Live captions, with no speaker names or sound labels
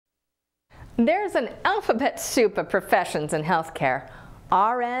There's an alphabet soup of professions in healthcare.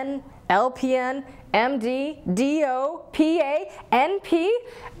 RN, LPN, MD, DO, PA, NP,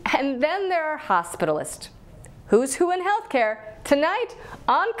 and then there are hospitalists. Who's who in healthcare? Tonight,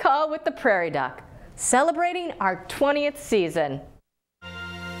 on call with the Prairie Doc, celebrating our 20th season.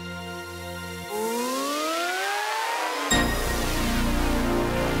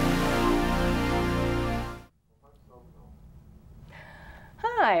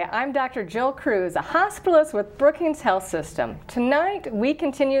 Hi, I'm Dr. Jill Kruse, a hospitalist with Brookings Health System. Tonight, we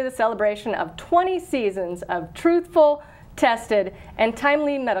continue the celebration of 20 seasons of truthful, tested, and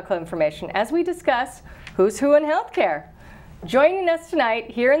timely medical information as we discuss who's who in healthcare. Joining us tonight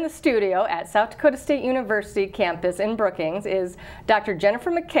here in the studio at South Dakota State University campus in Brookings is Dr.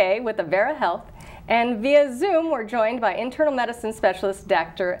 Jennifer McKay with Avera Health, and via Zoom, we're joined by internal medicine specialist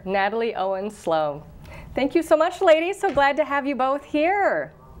Dr. Natalie Owens-Sloan. Thank you so much, ladies. So glad to have you both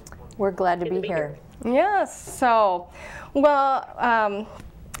here. We're glad to be here. Yes. So, well,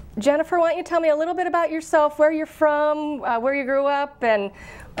 Jennifer, why don't you tell me a little bit about yourself, where you're from, where you grew up, and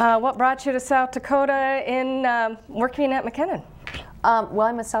what brought you to South Dakota in working at McKinnon? Well,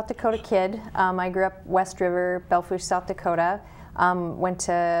 I'm a South Dakota kid. I grew up West River, Belfouche, South Dakota. Went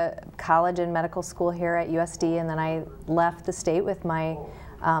to college and medical school here at USD, and then I left the state with my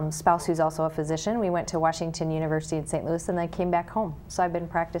spouse, who's also a physician. We went to Washington University in St. Louis and then came back home. So I've been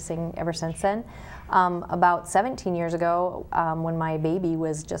practicing ever since then. About 17 years ago, when my baby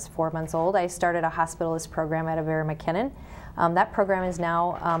was just 4 months old, I started a hospitalist program at Avera McKinnon. That program is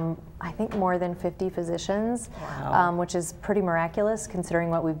now, I think, more than 50 physicians, wow. Which is pretty miraculous considering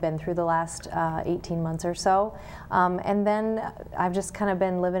what we've been through the last 18 months or so. And then I've just kind of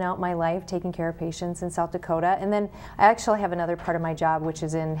been living out my life, taking care of patients in South Dakota. And then I actually have another part of my job, which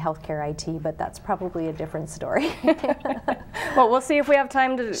is in healthcare IT, but that's probably a different story. Well, we'll see if we have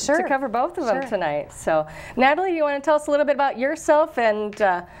time to cover both of them tonight. So, Natalie, you want to tell us a little bit about yourself and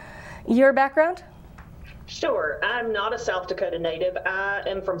your background? Sure. I'm not a South Dakota native. I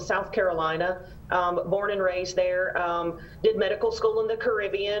am from South Carolina, born and raised there. Did medical school in the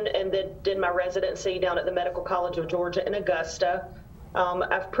Caribbean and then did my residency down at the Medical College of Georgia in Augusta.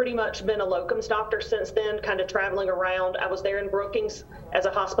 I've pretty much been a locums doctor since then, kind of traveling around. I was there in Brookings as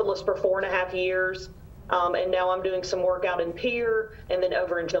a hospitalist for 4.5 years. And now I'm doing some work out in Pierre and then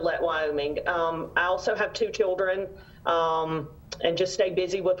over in Gillette, Wyoming. I also have 2 children and just stay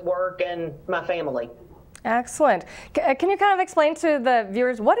busy with work and my family. Excellent. Can you kind of explain to the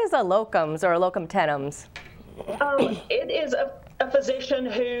viewers, what is a locums or a locum tenens? It is a physician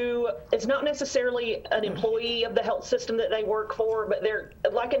who is not necessarily an employee of the health system that they work for, but they're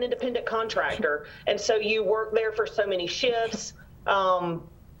like an independent contractor. And so you work there for so many shifts, and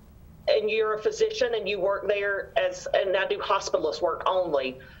you're a physician and you work there and I do hospitalist work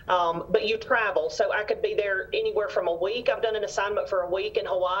only, but you travel. So I could be there anywhere from a week. I've done an assignment for a week in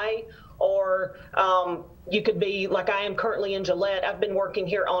Hawaii, or you could be like I am currently in Gillette. I've been working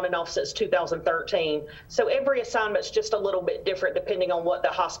here on and off since 2013. So every assignment's just a little bit different depending on what the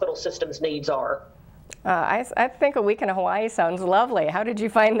hospital system's needs are. I think a week in Hawaii sounds lovely. How did you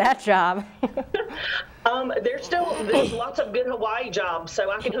find that job? There's lots of good Hawaii jobs,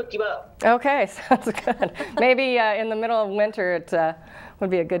 so I can hook you up. Okay, sounds good. Maybe in the middle of winter it would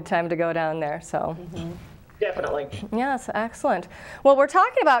be a good time to go down there. So. Mm-hmm. Definitely. Yes, excellent. Well, we're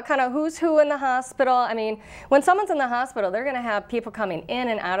talking about kind of who's who in the hospital. I mean, when someone's in the hospital, they're going to have people coming in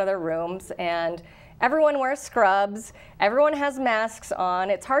and out of their rooms, and everyone wears scrubs, everyone has masks on.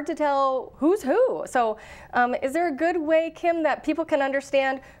 It's hard to tell who's who. So is there a good way, Kim, that people can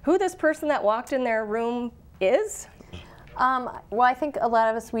understand who this person that walked in their room is? Well, I think a lot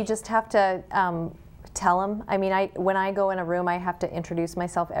of us, we just have to tell them. I mean, when I go in a room, I have to introduce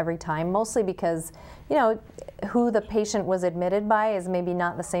myself every time, mostly because, you know, who the patient was admitted by is maybe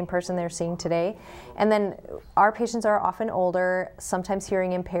not the same person they're seeing today. And then our patients are often older, sometimes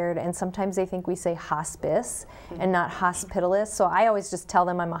hearing impaired, and sometimes they think we say hospice and not hospitalist. So I always just tell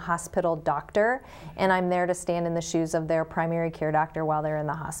them I'm a hospital doctor and I'm there to stand in the shoes of their primary care doctor while they're in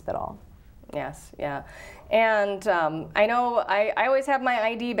the hospital. Yes, yeah. And I know I always have my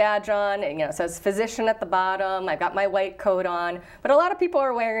ID badge on, and, you know, it says physician at the bottom. I've got my white coat on, but a lot of people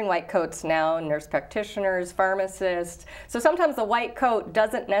are wearing white coats now, nurse practitioners, pharmacists. So sometimes the white coat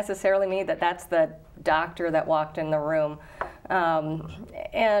doesn't necessarily mean that that's the doctor that walked in the room.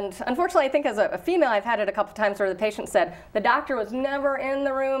 And unfortunately, I think as a female, I've had it a couple times where the patient said, the doctor was never in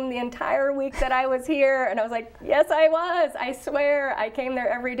the room the entire week that I was here. And I was like, yes, I was. I swear, I came there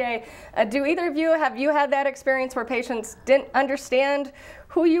every day. Do either of you, have you had that experience where patients didn't understand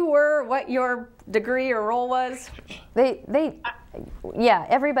who you were, what your degree or role was? Yeah,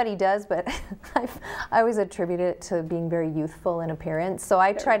 everybody does, but I always attribute it to being very youthful in appearance. So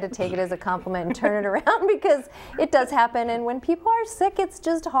I tried to take it as a compliment and turn it around, because it does happen. And when people are sick, it's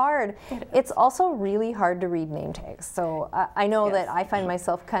just hard. It's also really hard to read name tags. So I know that I find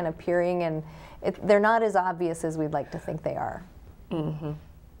myself kind of peering, and they're not as obvious as we'd like to think they are. Mm-hmm.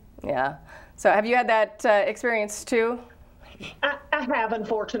 Yeah. So have you had that experience too? I have,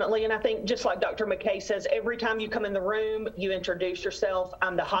 unfortunately, and I think just like Dr. McKay says, every time you come in the room, you introduce yourself.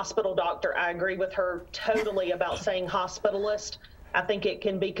 I'm the hospital doctor. I agree with her totally about saying hospitalist. I think it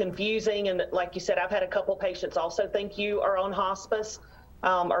can be confusing, and like you said, I've had a couple patients also think you are on hospice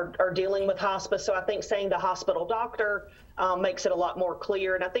or dealing with hospice. So I think saying the hospital doctor makes it a lot more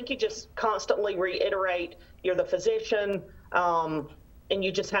clear, and I think you just constantly reiterate you're the physician. And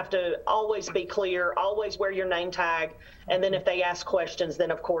you just have to always be clear, always wear your name tag. And then if they ask questions,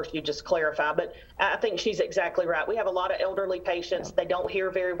 then of course you just clarify. But I think she's exactly right. We have a lot of elderly patients. They don't hear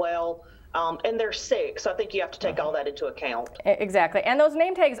very well, and they're sick. So I think you have to take all that into account. Exactly. And those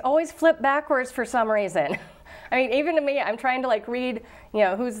name tags always flip backwards for some reason. I mean, even to me, I'm trying to like read,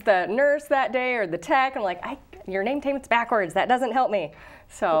 who's the nurse that day or the tech. I'm like, your name tag's backwards. That doesn't help me.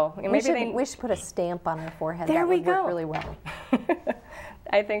 So maybe we should put a stamp on our forehead. There we go. Work really well.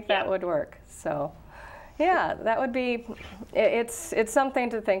 I think that would work. So, yeah, that would be. It's something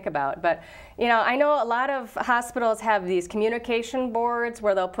to think about. But I know a lot of hospitals have these communication boards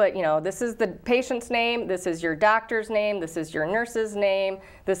where they'll put, this is the patient's name, this is your doctor's name, this is your nurse's name,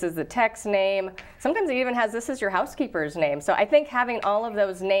 this is the tech's name. Sometimes it even has this is your housekeeper's name. So I think having all of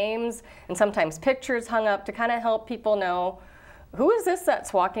those names and sometimes pictures hung up to kind of help people know who is this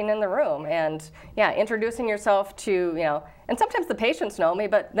that's walking in the room, and introducing yourself to, and sometimes the patients know me,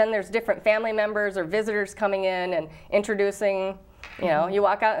 but then there's different family members or visitors coming in and introducing, you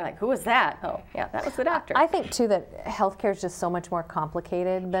walk out and like, who is that? Oh, yeah, that was the doctor. I think too that healthcare is just so much more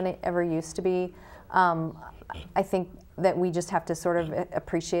complicated than it ever used to be. I think that we just have to sort of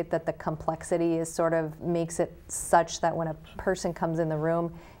appreciate that the complexity is sort of makes it such that when a person comes in the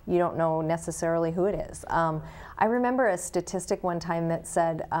room, you don't know necessarily who it is. I remember a statistic one time that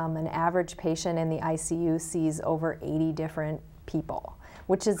said an average patient in the ICU sees over 80 different people,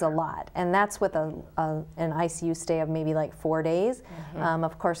 which is a lot. And that's with an ICU stay of maybe like 4 days. Mm-hmm.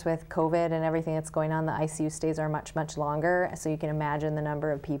 Of course, with COVID and everything that's going on, the ICU stays are much, much longer. So you can imagine the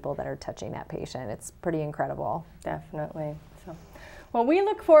number of people that are touching that patient. It's pretty incredible. Definitely. So, well, we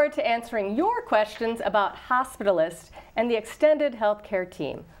look forward to answering your questions about hospitalists and the extended healthcare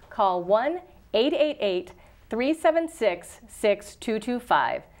team. Call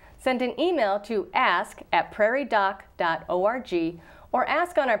 1-888-376-6225. Send an email to ask@prairiedoc.org or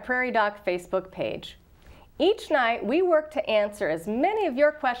ask on our Prairie Doc Facebook page. Each night, we work to answer as many of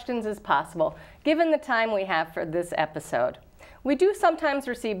your questions as possible, given the time we have for this episode. We do sometimes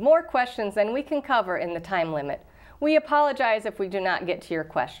receive more questions than we can cover in the time limit. We apologize if we do not get to your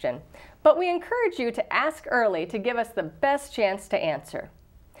question, but we encourage you to ask early to give us the best chance to answer.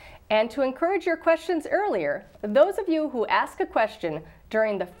 And to encourage your questions earlier, those of you who ask a question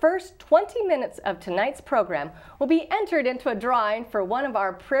during the first 20 minutes of tonight's program will be entered into a drawing for one of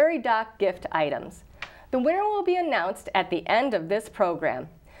our Prairie Doc gift items. The winner will be announced at the end of this program.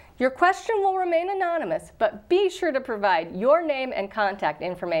 Your question will remain anonymous, but be sure to provide your name and contact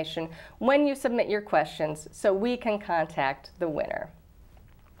information when you submit your questions so we can contact the winner.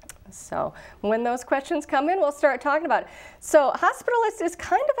 So when those questions come in, we'll start talking about it. So hospitalist is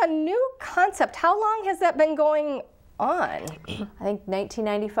kind of a new concept. How long has that been going on? I think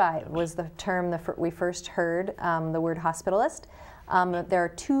 1995 was the term we first heard the word hospitalist. There are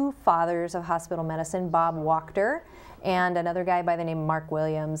two fathers of hospital medicine, Bob Wachter and another guy by the name of Mark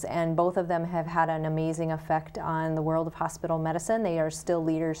Williams, and both of them have had an amazing effect on the world of hospital medicine. They are still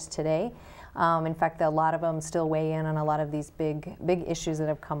leaders today. In fact, a lot of them still weigh in on a lot of these big issues that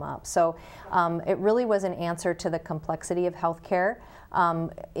have come up. So it really was an answer to the complexity of healthcare.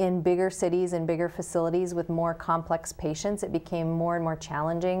 In bigger cities and bigger facilities with more complex patients, it became more and more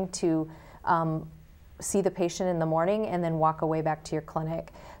challenging to see the patient in the morning and then walk away back to your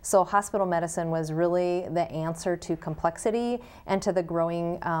clinic. So hospital medicine was really the answer to complexity and to the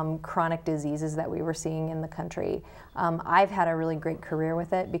growing chronic diseases that we were seeing in the country. I've had a really great career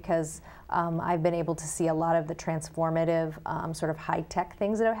with it because I've been able to see a lot of the transformative sort of high-tech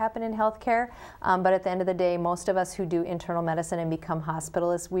things that have happened in healthcare. But at the end of the day, most of us who do internal medicine and become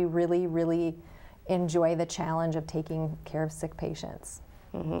hospitalists, we really, really enjoy the challenge of taking care of sick patients.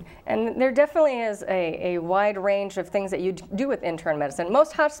 Mm-hmm. And there definitely is a wide range of things that you do with internal medicine.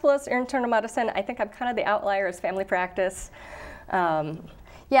 Most hospitalists are internal medicine. I think I'm kind of the outlier as family practice.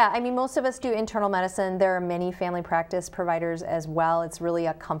 Yeah, I mean, most of us do internal medicine. There are many family practice providers as well. It's really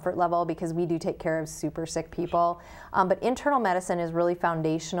a comfort level because we do take care of super sick people. But internal medicine is really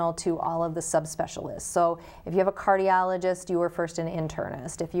foundational to all of the subspecialists. So if you have a cardiologist, you were first an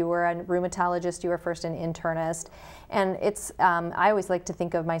internist. If you were a rheumatologist, you were first an internist. And it's, I always like to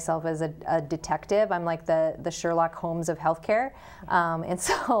think of myself as a detective. I'm like the Sherlock Holmes of healthcare. And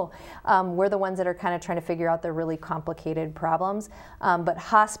so we're the ones that are kind of trying to figure out the really complicated problems. But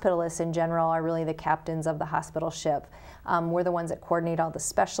hospitalists in general are really the captains of the hospital ship. We're the ones that coordinate all the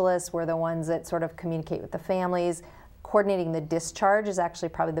specialists. We're the ones that sort of communicate with the families. Coordinating the discharge is actually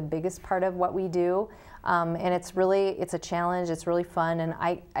probably the biggest part of what we do. And it's a challenge. It's really fun. And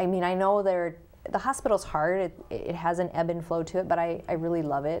I mean, I know the hospital's hard. It has an ebb and flow to it, but I really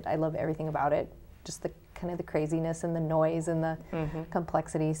love it. I love everything about it. Just the kind of the craziness and the noise and the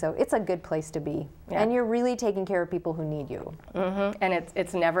complexity. So it's a good place to be. Yeah. And you're really taking care of people who need you. And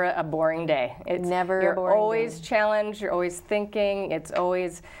it's never a boring day. It's never a boring day. You're always challenged. You're always thinking.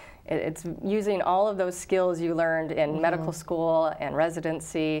 It's using all of those skills you learned in medical school and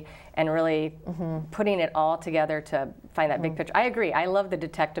residency and really putting it all together to find that big picture. I agree. I love the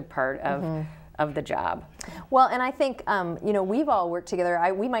detective part of the job. Well, and I think, you know, we've all worked together.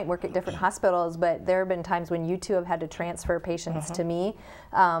 We might work at different hospitals, but there have been times when you two have had to transfer patients to me.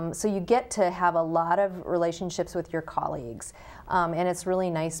 So you get to have a lot of relationships with your colleagues. And it's really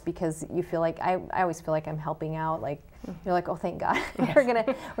nice because you feel like, I always feel like I'm helping out. Like, you're like, oh, thank God, we're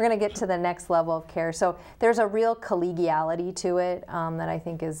gonna get to the next level of care. So there's a real collegiality to it that I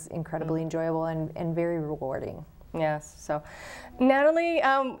think is incredibly enjoyable and very rewarding. Yes. So, Natalie,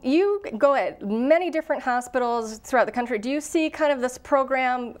 you go at many different hospitals throughout the country. Do you see kind of this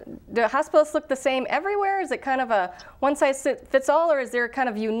program, do hospitals look the same everywhere? Is it kind of a one-size-fits-all, or is there kind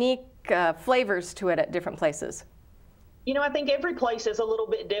of unique flavors to it at different places? You know, I think every place is a little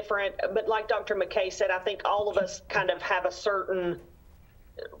bit different, but like Dr. McKay said, I think all of us kind of have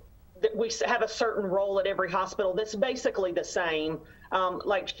we have a certain role at every hospital that's basically the same.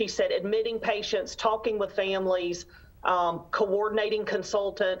 Like she said, admitting patients, talking with families, coordinating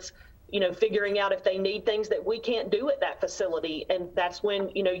consultants, you know, figuring out if they need things that we can't do at that facility. And that's when,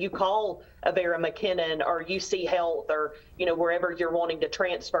 you know, you call Avera McKinnon or UC Health or, you know, wherever you're wanting to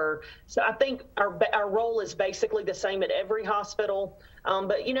transfer. So I think our role is basically the same at every hospital.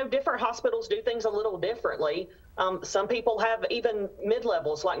 But, you know, different hospitals do things a little differently. Some people have even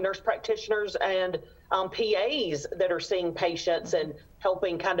mid-levels like nurse practitioners and PAs that are seeing patients and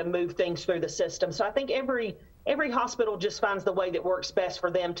helping kind of move things through the system. So I think every hospital just finds the way that works best for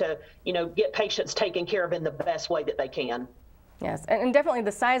them to, you know, get patients taken care of in the best way that they can. Yes, and definitely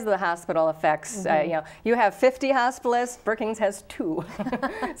the size of the hospital affects, you know, you have 50 hospitalists, Brookings has 2.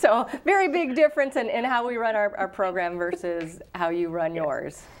 So very big difference in how we run our program versus how you run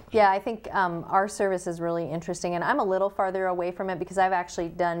yours. Yeah, I think our service is really interesting, and I'm a little farther away from it because I've actually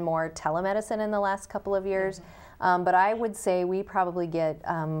done more telemedicine in the last couple of years. But I would say we probably get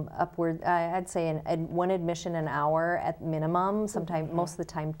upward, I'd say one admission an hour at minimum, sometimes most of the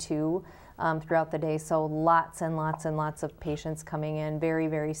time 2 throughout the day. So lots and lots and lots of patients coming in, very,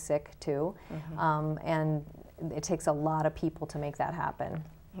 very sick too. And it takes a lot of people to make that happen.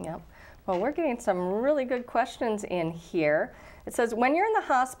 Yep. Well, we're getting some really good questions in here. It says, when you're in the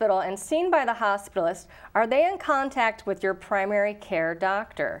hospital and seen by the hospitalist, are they in contact with your primary care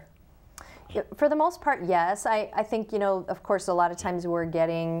doctor? For the most part, yes. I think, you know, of course, a lot of times we're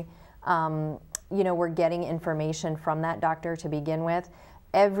getting, you know, we're getting information from that doctor to begin with.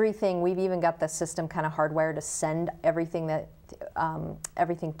 Everything, we've even got the system kind of hardwired to send everything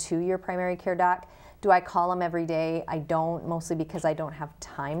to your primary care doc. Do I call them every day? I don't, mostly because I don't have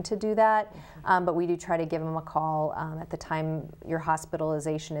time to do that. But we do try to give them a call at the time your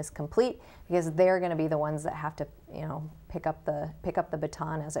hospitalization is complete, because they're going to be the ones that have to, you know, pick up the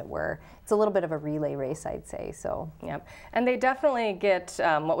baton, as it were. It's a little bit of a relay race, I'd say. So. Yep. And they definitely get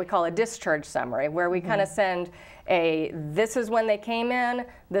what we call a discharge summary, where we kind of send this is when they came in,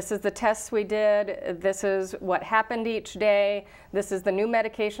 this is the tests we did, this is what happened each day, this is the new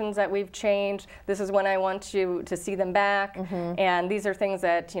medications that we've changed, this is when I want you to see them back, and these are things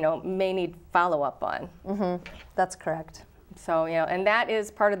that, you know, may need follow-up on. That's correct. So, you know, and that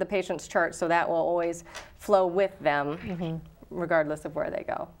is part of the patient's chart, so that will always flow with them, regardless of where they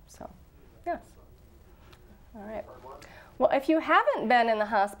go. So, yes. All right. Well, if you haven't been in the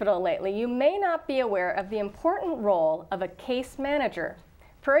hospital lately, you may not be aware of the important role of a case manager.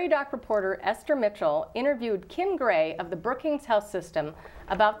 Prairie Doc reporter Esther Mitchell interviewed Kim Gray of the Brookings Health System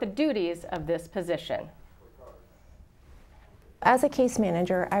about the duties of this position. As a case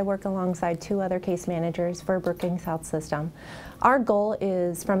manager, I work alongside 2 other case managers for Brookings Health System. Our goal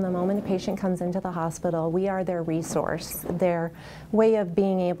is from the moment a patient comes into the hospital, we are their resource, their way of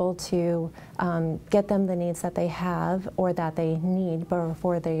being able to get them the needs that they have or that they need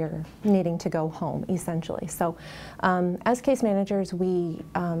before they are needing to go home, essentially. So as case managers, we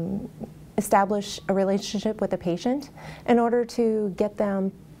establish a relationship with the patient in order to get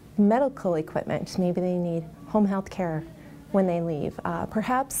them medical equipment. Maybe they need home health care when they leave.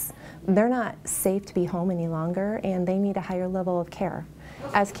 Perhaps they're not safe to be home any longer and they need a higher level of care.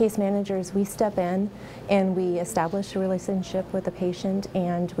 As case managers, we step in and we establish a relationship with the patient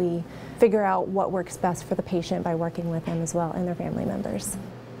and we figure out what works best for the patient by working with them as well and their family members.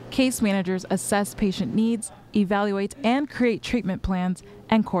 Case managers assess patient needs, evaluate and create treatment plans,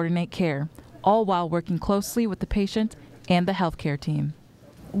 and coordinate care, all while working closely with the patient and the healthcare team.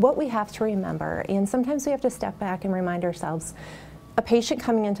 What we have to remember, and sometimes we have to step back and remind ourselves, a patient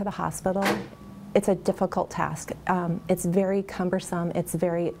coming into the hospital, it's a difficult task. It's very cumbersome, it's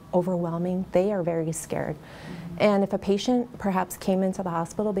very overwhelming. They are very scared. And if a patient perhaps came into the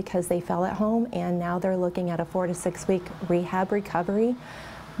hospital because they fell at home and now they're looking at a 4 to 6 week rehab recovery,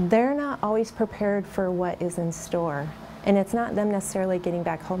 they're not always prepared for what is in store. And it's not them necessarily getting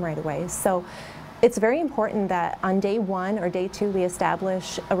back home right away. So it's very important that on day 1 or day 2 we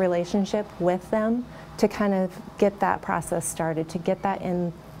establish a relationship with them to kind of get that process started, to get that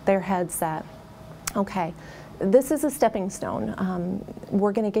in their heads that, okay, this is a stepping stone.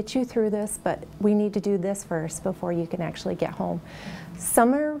 We're going to get you through this, but we need to do this first before you can actually get home.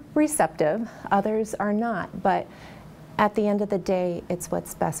 Some are receptive, others are not, but at the end of the day, it's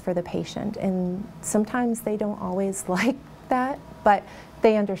what's best for the patient. And sometimes they don't always like that, but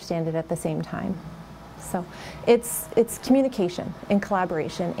they understand it at the same time. So it's communication and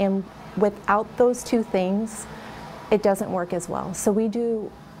collaboration, and without those 2 things, it doesn't work as well. So we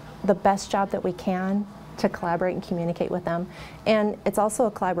do the best job that we can to collaborate and communicate with them. And it's also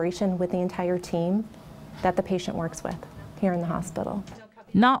a collaboration with the entire team that the patient works with here in the hospital.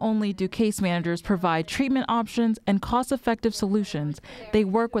 Not only do case managers provide treatment options and cost-effective solutions, they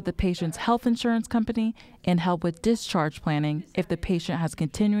work with the patient's health insurance company and help with discharge planning if the patient has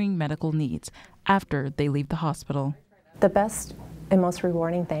continuing medical needs after they leave the hospital. The best and most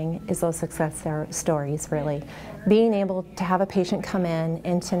rewarding thing is those success stories, really. Being able to have a patient come in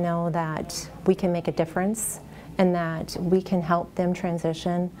and to know that we can make a difference and that we can help them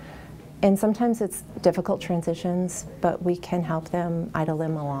transition. And sometimes it's difficult transitions, but we can help them idle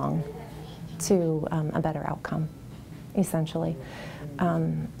them along to a better outcome, essentially.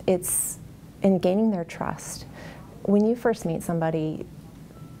 It's in gaining their trust. When you first meet somebody,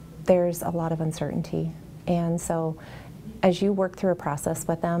 there's a lot of uncertainty. And so as you work through a process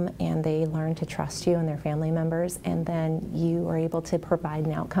with them and they learn to trust you and their family members, and then you are able to provide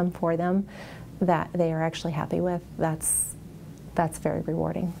an outcome for them that they are actually happy with, that's very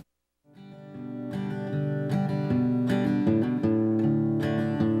rewarding.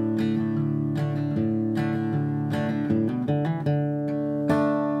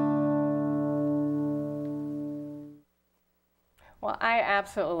 Well, I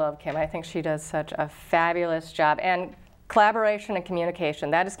absolutely love Kim. I think she does such a fabulous job. And collaboration and communication,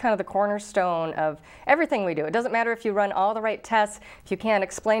 that is kind of the cornerstone of everything we do. It doesn't matter if you run all the right tests, if you can't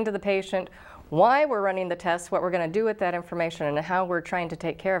explain to the patient why we're running the tests, what we're going to do with that information, and how we're trying to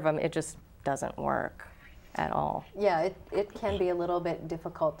take care of them, it just doesn't work at all. Yeah, it can be a little bit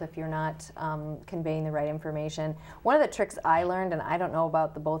difficult if you're not conveying the right information. One of the tricks I learned, and I don't know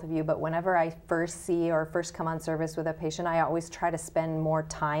about the both of you, but whenever I first see or first come on service with a patient, I always try to spend more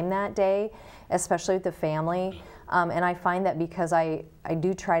time that day, especially with the family. And I find that because I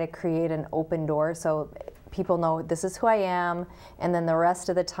do try to create an open door, so people know this is who I am, and then the rest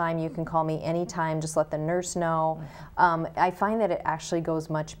of the time you can call me anytime, just let the nurse know. I find that it actually goes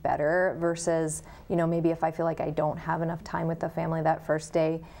much better versus, you know, maybe if I feel like I don't have enough time with the family that first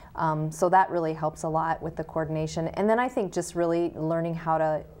day. So that really helps a lot with the coordination. And then I think just really learning how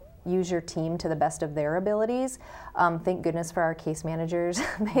to use your team to the best of their abilities. Thank goodness for our case managers.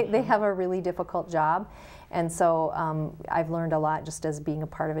 They have a really difficult job. And so I've learned a lot just as being a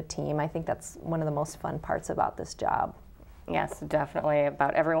part of a team. I think that's one of the most fun parts about this job. Yes, definitely,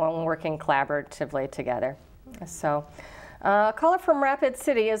 about everyone working collaboratively together. So, a caller from Rapid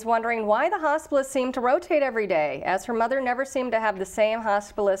City is wondering why the hospitalists seem to rotate every day, as her mother never seemed to have the same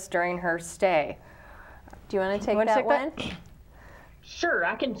hospitalist during her stay. Do you want to take that one? Sure,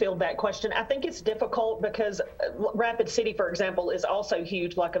 I can field that question. I think it's difficult because Rapid City, for example, is also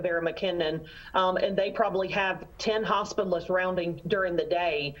huge, like Avera McKinnon, and they probably have 10 hospitalists rounding during the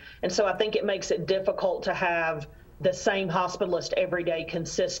day. And so I think it makes it difficult to have the same hospitalist every day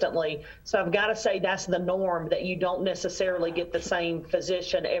consistently. So I've got to say that's the norm, that you don't necessarily get the same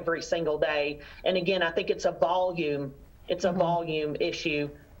physician every single day. And again, I think it's a volume. It's a volume issue.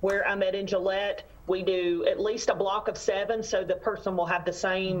 Where I'm at in Gillette, we do at least a block of 7, so the person will have the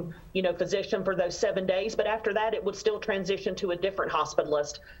same, physician for those 7 days. But after that, it would still transition to a different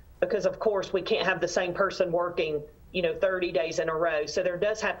hospitalist because, of course, we can't have the same person working 30 days in a row. So there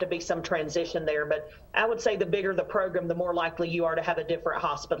does have to be some transition there. But I would say the bigger the program, the more likely you are to have a different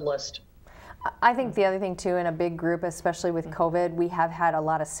hospitalist. I think the other thing too, in a big group, especially with COVID, we have had a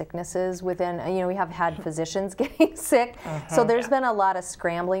lot of sicknesses within, we have had physicians getting sick. So there's been a lot of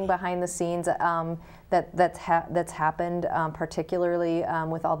scrambling behind the scenes that's happened, particularly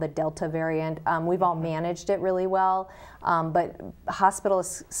with all the Delta variant. We've all managed it really well, but hospital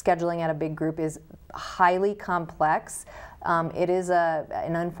scheduling at a big group is highly complex. It is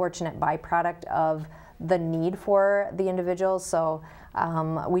an unfortunate byproduct of the need for the individuals. So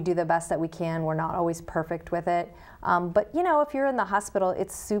we do the best that we can. We're not always perfect with it. But if you're in the hospital,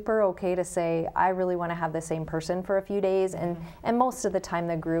 it's super okay to say, I really want to have the same person for a few days. And most of the time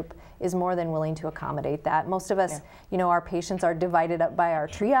the group is more than willing to accommodate that. Most of us, our patients are divided up by our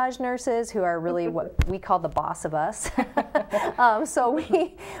triage nurses, who are really what we call the boss of us. So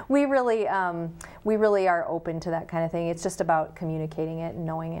we really are open to that kind of thing. It's just about communicating it and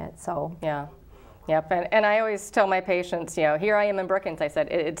knowing it. So yeah. Yep, and I always tell my patients, here I am in Brookings. I said,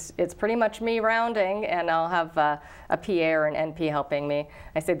 it's pretty much me rounding, and I'll have a PA or an NP helping me.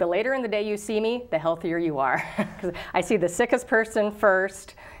 I said, the later in the day you see me, the healthier you are. Because I see the sickest person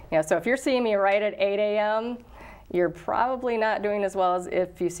first. So if you're seeing me right at 8 a.m., you're probably not doing as well as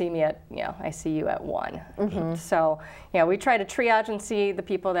if you see me at, I see you at 1. So, we try to triage and see the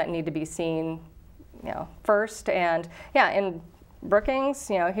people that need to be seen, first. And in Brookings,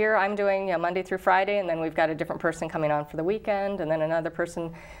 here I'm doing Monday through Friday, and then we've got a different person coming on for the weekend, and then another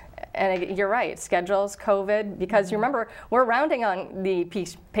person. And you're right, schedules, COVID, because you remember, we're rounding on the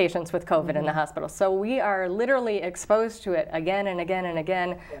patients with COVID in the hospital. So we are literally exposed to it again and again and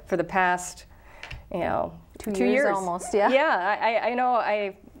again for the past, 2 years almost, yeah. Yeah, I know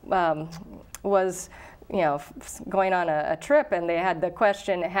I was going on a trip, and they had the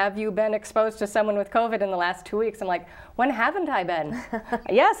question, have you been exposed to someone with COVID in the last 2 weeks? I'm like, when haven't I been?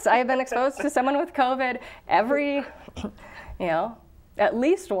 Yes, I have been exposed to someone with COVID every, at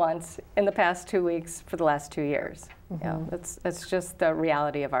least once in the past 2 weeks for the last 2 years. It's just the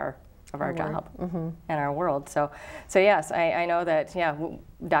reality of our job and our world. So yes, I know that,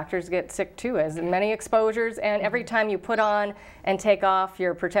 doctors get sick too, as many exposures, and every time you put on and take off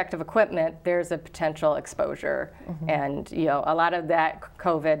your protective equipment, there's a potential exposure. And, a lot of that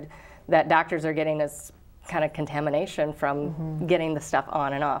COVID that doctors are getting is kind of contamination from getting the stuff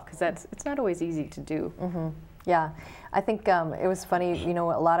on and off, because it's not always easy to do. Yeah, I think it was funny, a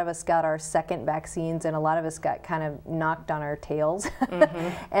lot of us got our second vaccines, and a lot of us got kind of knocked on our tails.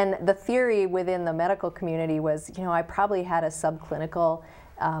 And the theory within the medical community was, I probably had a subclinical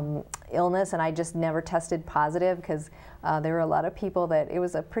illness, and I just never tested positive, because there were a lot of people that it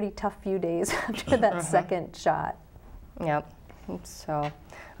was a pretty tough few days after that second shot. Yep. So,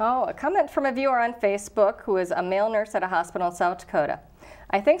 a comment from a viewer on Facebook who is a male nurse at a hospital in South Dakota.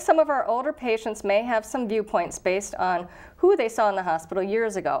 I think some of our older patients may have some viewpoints based on who they saw in the hospital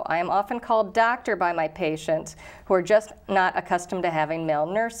years ago. I am often called doctor by my patients who are just not accustomed to having male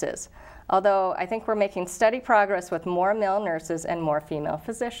nurses. Although I think we're making steady progress with more male nurses and more female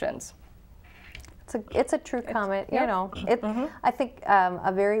physicians. It's a true comment. I think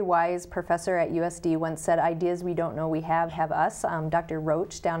a very wise professor at USD once said, ideas we don't know we have us. Dr.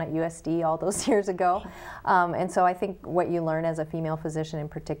 Roach down at USD all those years ago. And so I think what you learn as a female physician in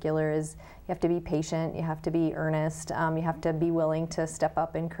particular is you have to be patient, you have to be earnest, you have to be willing to step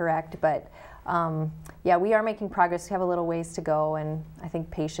up and correct. But we are making progress. We have a little ways to go, and I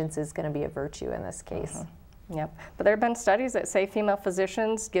think patience is going to be a virtue in this case. Yep, but there have been studies that say female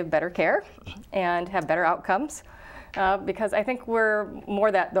physicians give better care and have better outcomes, because I think we're more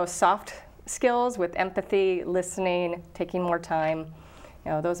those soft skills with empathy, listening, taking more time.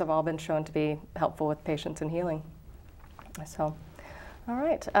 Those have all been shown to be helpful with patients and healing. So, all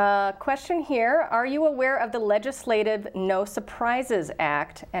right. Question here: are you aware of the legislative No Surprises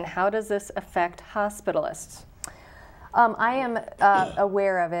Act, and how does this affect hospitalists? I am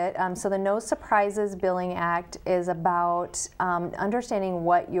aware of it. So the No Surprises Billing Act is about understanding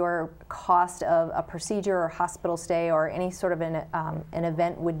what your cost of a procedure or hospital stay or any sort of an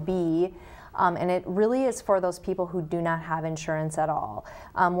event would be, And it really is for those people who do not have insurance at all.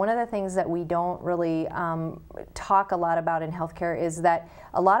 One of the things that we don't really talk a lot about in healthcare is that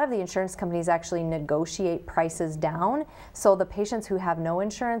a lot of the insurance companies actually negotiate prices down, so the patients who have no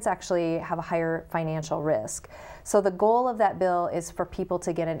insurance actually have a higher financial risk. So the goal of that bill is for people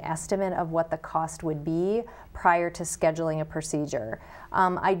to get an estimate of what the cost would be prior to scheduling a procedure.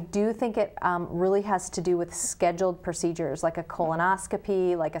 I do think it really has to do with scheduled procedures, like a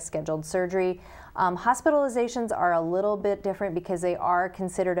colonoscopy, like a scheduled surgery. Hospitalizations are a little bit different because they are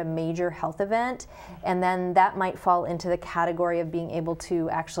considered a major health event, and then that might fall into the category of being able to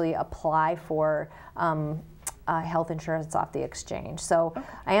actually apply for health insurance off the exchange. So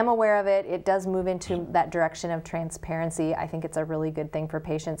I am aware of it. It does move into that direction of transparency. I think it's a really good thing for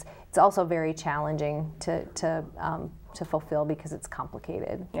patients. It's also very challenging to fulfill because it's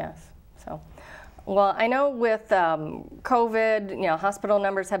complicated. Yes. So, well, I know with COVID, hospital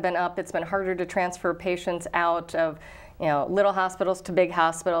numbers have been up. It's been harder to transfer patients out of little hospitals to big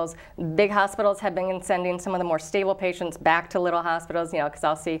hospitals. Big hospitals have been sending some of the more stable patients back to little hospitals, because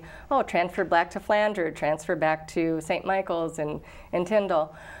I'll see, transferred back to Flandre, transferred back to St. Michael's and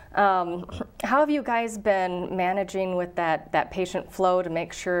Tyndall. How have you guys been managing with that patient flow to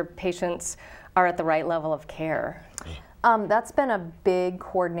make sure patients are at the right level of care? That's been a big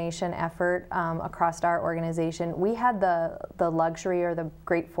coordination effort across our organization. We had the luxury or the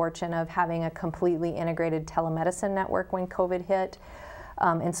great fortune of having a completely integrated telemedicine network when COVID hit.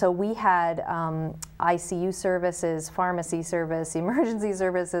 And so we had ICU services, pharmacy service, emergency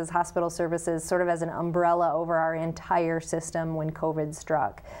services, hospital services, sort of as an umbrella over our entire system when COVID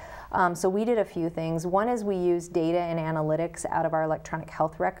struck. So we did a few things. One is we used data and analytics out of our electronic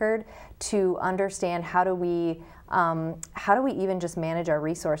health record to understand how do we even just manage our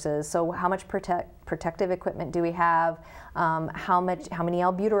resources? So how much protective equipment do we have? How many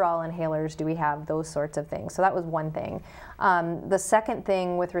albuterol inhalers do we have? Those sorts of things. So that was one thing. The second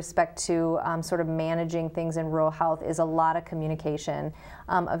thing with respect to sort of managing things in rural health is a lot of communication.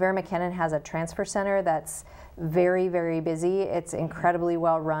 Avera McKinnon has a transfer center that's very, very busy. It's incredibly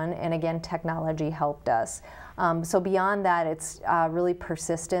well run, and again, technology helped us. So beyond that, it's really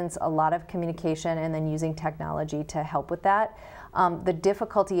persistence, a lot of communication, and then using technology to help with that. The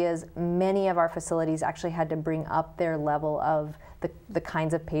difficulty is many of our facilities actually had to bring up their level of the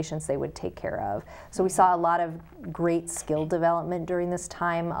kinds of patients they would take care of. So we saw a lot of great skill development during this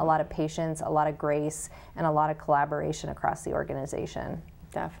time, a lot of patience, a lot of grace, and a lot of collaboration across the organization.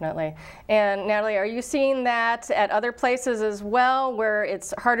 Definitely. And Natalie, are you seeing that at other places as well, where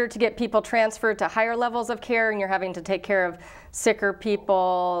it's harder to get people transferred to higher levels of care and you're having to take care of sicker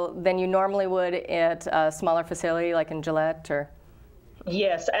people than you normally would at a smaller facility like in Gillette? Or?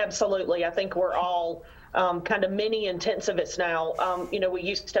 Yes, absolutely. I think we're all kind of mini intensivists now. We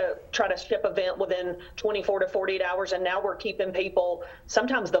used to try to ship a vent within 24 to 48 hours, and now we're keeping people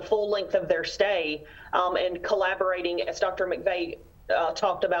sometimes the full length of their stay and collaborating, as Dr. McVeigh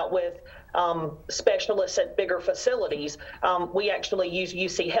talked about, with specialists at bigger facilities. We actually use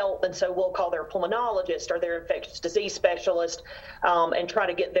UC Health, and so we'll call their pulmonologist or their infectious disease specialist and try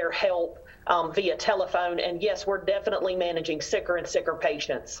to get their help via telephone. And yes, we're definitely managing sicker and sicker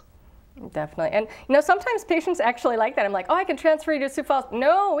patients. Definitely. And sometimes patients actually like that. I'm like, I can transfer you to Sioux Falls.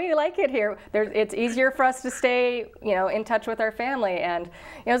 No, we like it here. It's easier for us to stay, in touch with our family. And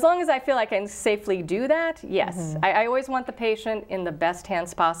as long as I feel I can safely do that, yes. Mm-hmm. I always want the patient in the best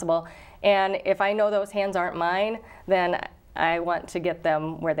hands possible. And if I know those hands aren't mine, then I want to get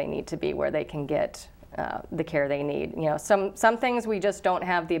them where they need to be, where they can get the care they need. Some things we just don't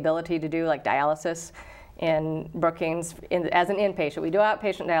have the ability to do, like dialysis in Brookings as an inpatient. We do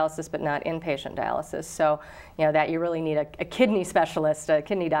outpatient dialysis, but not inpatient dialysis. So, that you really need a kidney specialist, a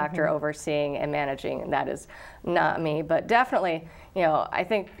kidney doctor mm-hmm. overseeing and managing, and that is not me. But definitely, I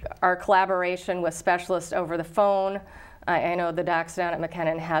think our collaboration with specialists over the phone, I know the docs down at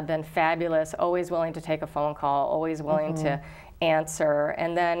McKinnon have been fabulous, always willing to take a phone call, always willing mm-hmm. to answer.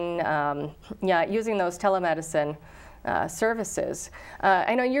 And then, using those telemedicine services.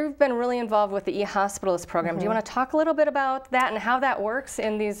 I know you've been really involved with the e-hospitalist program. Mm-hmm. Do you want to talk a little bit about that and how that works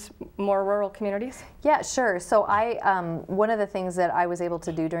in these more rural communities? Yeah, sure. So one of the things that I was able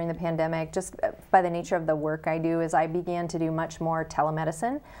to do during the pandemic, just by the nature of the work I do, is I began to do much more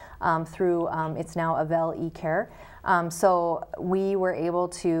telemedicine through, it's now Avera eCare. So we were able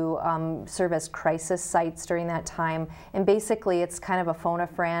to serve as crisis sites during that time, and basically it's kind of a phone a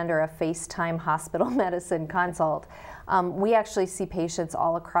friend or a FaceTime hospital medicine consult. We actually see patients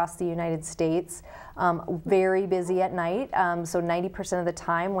all across the United States, very busy at night. So 90% of the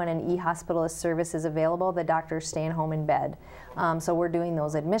time when an e-hospitalist service is available, the doctor's staying home in bed. So we're doing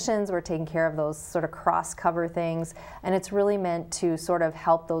those admissions, we're taking care of those sort of cross-cover things, and it's really meant to sort of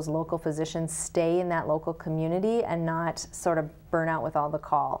help those local physicians stay in that local community and not sort of burn out with all the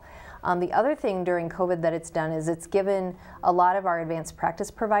call. The other thing during COVID that it's done is it's given a lot of our advanced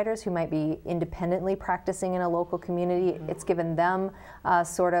practice providers who might be independently practicing in a local community, it's given them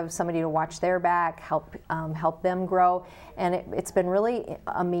sort of somebody to watch their back, help them grow. And it's been really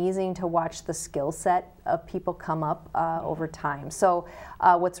amazing to watch the skill set of people come up over time. So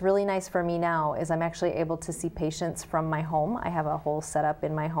what's really nice for me now is I'm actually able to see patients from my home. I have a whole setup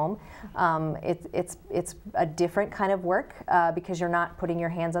in my home. It's a different kind of work because you're not putting your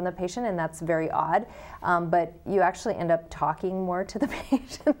hands on the patient, and that's very odd. But you actually end up talking more to the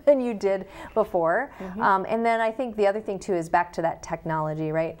patient than you did before. And then I think the other thing too is back to that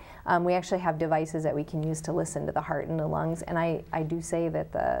technology, right? We actually have devices that we can use to listen to the heart and the lungs, and I do say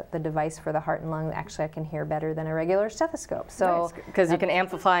that the device for the heart and lung actually I can hear better than a regular stethoscope. So because you can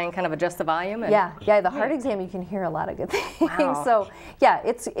amplify and kind of adjust the volume. And yeah, the heart exam you can hear a lot of good things. Wow. So yeah,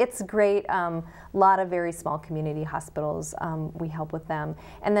 it's great. A lot of very small community hospitals, we help with them.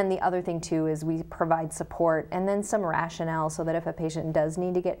 And then the other thing too is we provide support and then some rationale so that if a patient does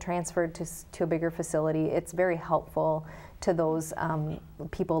need to get transferred to a bigger facility, it's very helpful to those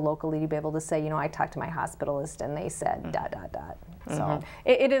people locally to be able to say, you know, I talked to my hospitalist and they said ... So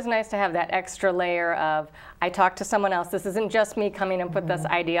it is nice to have that extra layer of, I talked to someone else. This isn't just me coming up with this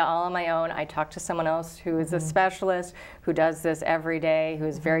idea all on my own. I talked to someone else who is a specialist, who does this every day, who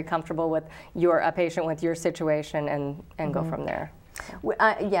is very comfortable with a patient with your situation, and go from there.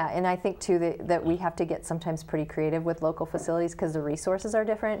 Yeah, and I think too that we have to get sometimes pretty creative with local facilities because the resources are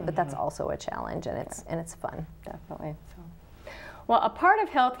different, but that's also a challenge, and it's fun. Definitely. Well, a part of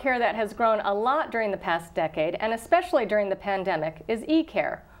healthcare that has grown a lot during the past decade, and especially during the pandemic, is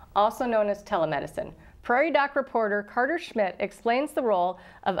e-care, also known as telemedicine. Prairie Doc reporter Carter Schmidt explains the role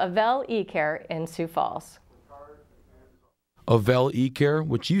of Avera e-care in Sioux Falls. Avera e-care,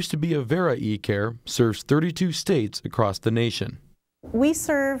 which used to be Avera e-care, serves 32 states across the nation. We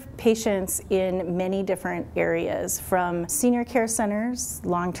serve patients in many different areas, from senior care centers,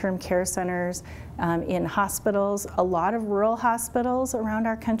 long-term care centers, in hospitals, a lot of rural hospitals around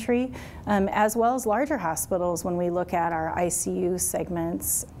our country, as well as larger hospitals when we look at our ICU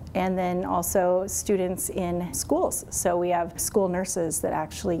segments, and then also students in schools. So we have school nurses that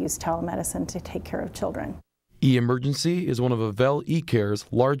actually use telemedicine to take care of children. E-Emergency is one of Avera e-care's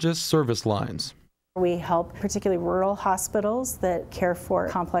largest service lines. We help particularly rural hospitals that care for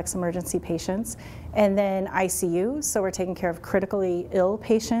complex emergency patients, and then ICU, so we're taking care of critically ill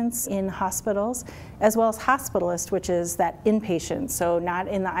patients in hospitals, as well as hospitalists, which is that inpatient, so not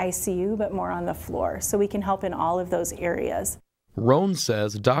in the ICU but more on the floor. So we can help in all of those areas. Roan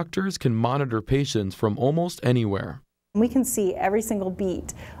says doctors can monitor patients from almost anywhere. We can see every single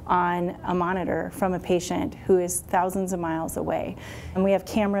beat on a monitor from a patient who is thousands of miles away. And we have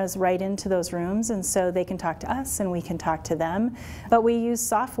cameras right into those rooms, and so they can talk to us and we can talk to them. But we use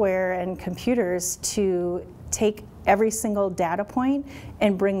software and computers to take every single data point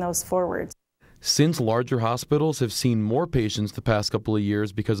and bring those forward. Since larger hospitals have seen more patients the past couple of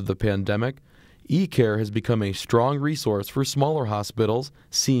years because of the pandemic, e-care has become a strong resource for smaller hospitals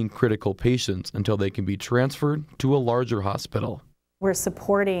seeing critical patients until they can be transferred to a larger hospital. We're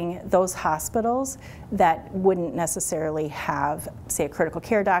supporting those hospitals that wouldn't necessarily have, say, a critical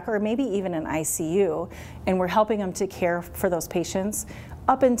care doc or maybe even an ICU, and we're helping them to care for those patients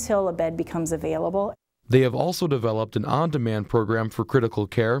up until a bed becomes available. They have also developed an on-demand program for critical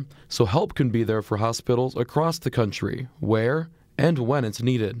care, so help can be there for hospitals across the country, where and when it's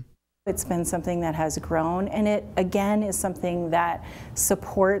needed. It's been something that has grown, and it again is something that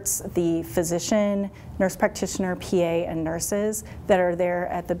supports the physician, nurse practitioner, PA, and nurses that are there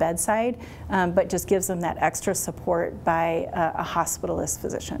at the bedside, but just gives them that extra support by a hospitalist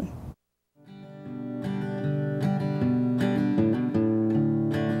physician.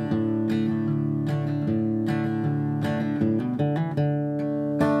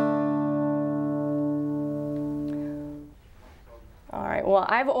 Well,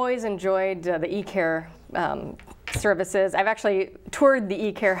 I've always enjoyed the e-care services. I've actually toured the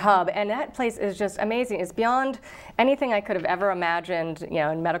e-care hub, and that place is just amazing. It's beyond anything I could have ever imagined, you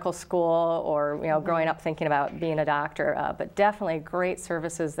know, in medical school or, you know, growing up thinking about being a doctor. But definitely great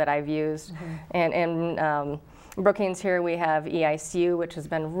services that I've used. And in Brookings here we have EICU, which has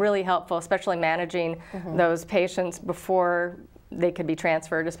been really helpful, especially managing those patients before they could be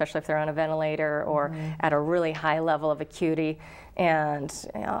transferred, especially if they're on a ventilator or at a really high level of acuity. And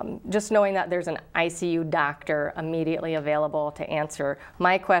just knowing that there's an ICU doctor immediately available to answer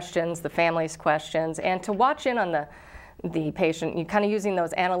my questions, the family's questions, and to watch in on the patient, you kind of using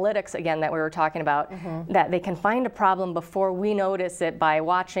those analytics again that we were talking about, that they can find a problem before we notice it by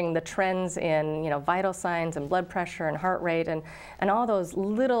watching the trends in vital signs and blood pressure and heart rate and all those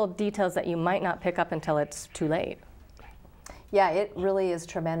little details that you might not pick up until it's too late. Yeah, it really is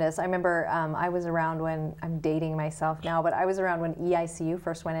tremendous. I remember I was around when, I'm dating myself now, but I was around when EICU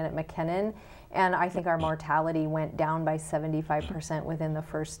first went in at McKinnon, and I think our mortality went down by 75% within the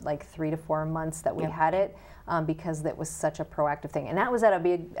first 3 to 4 months that we had it, because that was such a proactive thing. And that was at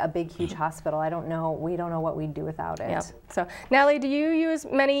a big, huge hospital. We don't know what we'd do without it. Yep. So, Natalie, do you use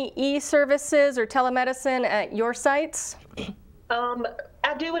many e-services or telemedicine at your sites?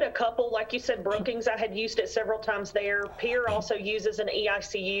 I do it a couple. Like you said, Brookings, I had used it several times there. Pier also uses an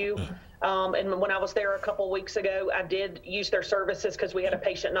EICU. And when I was there a couple weeks ago, I did use their services because we had a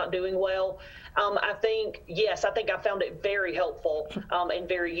patient not doing well. I think I found it very helpful and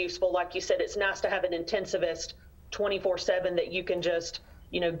very useful. Like you said, it's nice to have an intensivist 24/7 that you can just,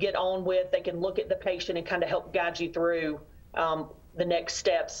 get on with. They can look at the patient and kind of help guide you through the next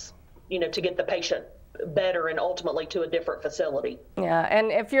steps, to get the patient better and ultimately to a different facility. Yeah,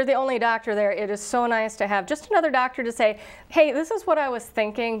 and if you're the only doctor there, it is so nice to have just another doctor to say, hey, this is what I was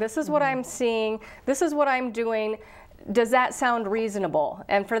thinking, this is what I'm seeing, this is what I'm doing, does that sound reasonable?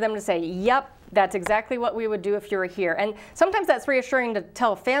 And for them to say, yep, that's exactly what we would do if you were here. And sometimes that's reassuring to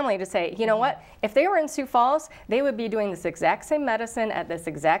tell a family to say, you know what, if they were in Sioux Falls, they would be doing this exact same medicine at this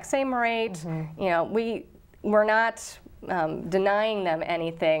exact same rate. We're not denying them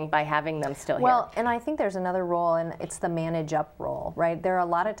anything by having them still here. Well, and I think there's another role, and it's the manage up role, right? There are a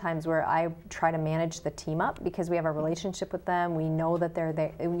lot of times where I try to manage the team up because we have a relationship with them. We know that they're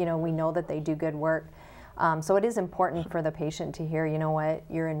there, we know that they do good work. So it is important for the patient to hear, you know what,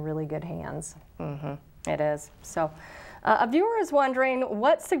 you're in really good hands. It is. So a viewer is wondering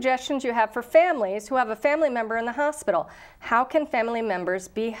what suggestions you have for families who have a family member in the hospital. How can family members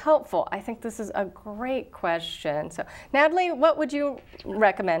be helpful? I think this is a great question. So Natalie, what would you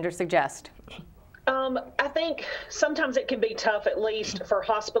recommend or suggest? I think sometimes it can be tough, at least for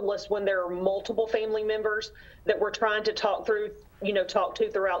hospitalists, when there are multiple family members that we're trying to talk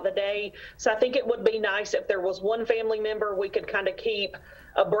to throughout the day. So I think it would be nice if there was one family member we could kind of keep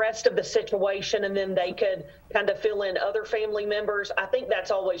abreast of the situation, and then they could kind of fill in other family members. I think that's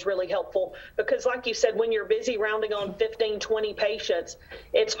always really helpful because, like you said, when you're busy rounding on 15, 20 patients,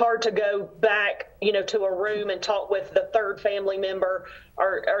 it's hard to go back, to a room and talk with the third family member,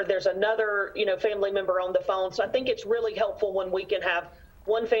 or there's another, family member on the phone. So I think it's really helpful when we can have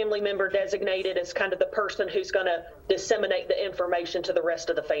one family member designated as kind of the person who's going to disseminate the information to the rest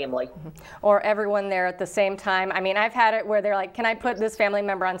of the family. Or everyone there at the same time. I mean, I've had it where they're like, can I put this family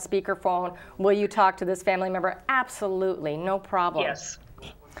member on speakerphone? Will you talk to this family member? Absolutely, no problem. Yes.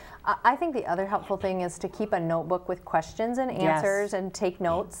 I think the other helpful thing is to keep a notebook with questions and answers and take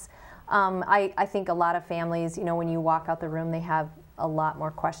notes. I think a lot of families, when you walk out the room, they have a lot more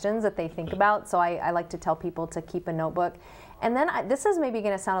questions that they think about. So I like to tell people to keep a notebook. And then this is maybe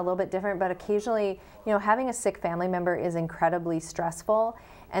going to sound a little bit different, but occasionally, having a sick family member is incredibly stressful.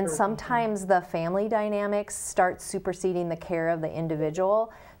 And sometimes the family dynamics start superseding the care of the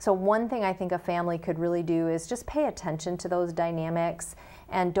individual. So one thing I think a family could really do is just pay attention to those dynamics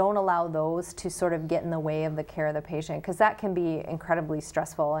and don't allow those to sort of get in the way of the care of the patient, because that can be incredibly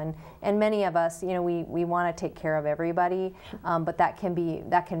stressful. And many of us, we want to take care of everybody, but that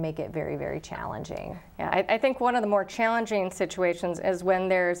can make it very, very challenging. Yeah, I think one of the more challenging situations is when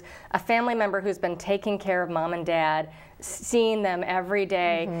there's a family member who's been taking care of mom and dad, seeing them every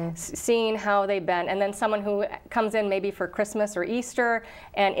day, seeing how they've been, and then someone who comes in maybe for Christmas or Easter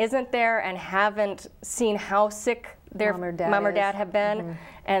and isn't there and haven't seen how sick their mom or dad have been,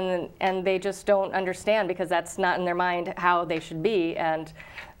 and they just don't understand because that's not in their mind how they should be, and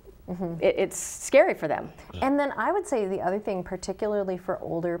it's scary for them. And then I would say the other thing, particularly for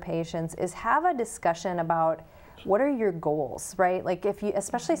older patients, is have a discussion about what are your goals, right? Like if you,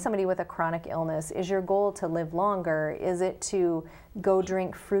 especially somebody with a chronic illness, is your goal to live longer? Is it to go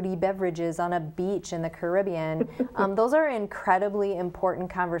drink fruity beverages on a beach in the Caribbean? Those are incredibly important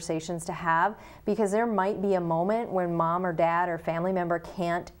conversations to have, because there might be a moment when mom or dad or family member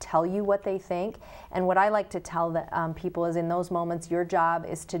can't tell you what they think. And what I like to tell people is, in those moments, your job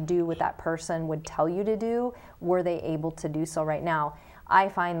is to do what that person would tell you to do. Were they able to do so right now? I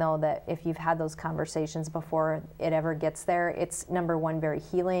find though that if you've had those conversations before it ever gets there, it's number one, very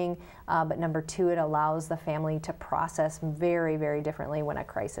healing, but number two, it allows the family to process very, very differently when a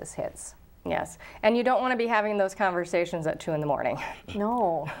crisis hits. Yes, and you don't want to be having those conversations at 2 in the morning.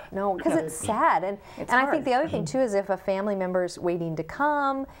 No, because it's sad. And I think the other thing too is if a family member's waiting to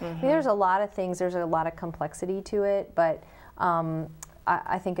come, I mean, there's a lot of things, there's a lot of complexity to it, but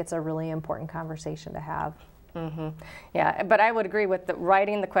I think it's a really important conversation to have. Yeah, but I would agree with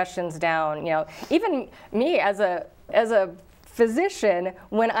writing the questions down. You know, even me as a physician,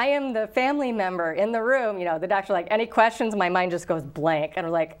 when I am the family member in the room, you know, the doctor like, any questions, my mind just goes blank. And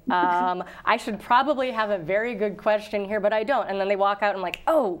I'm like, I should probably have a very good question here, but I don't. And then they walk out and I'm like,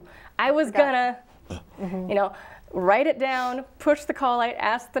 oh, I was gonna, you know, write it down, push the call light,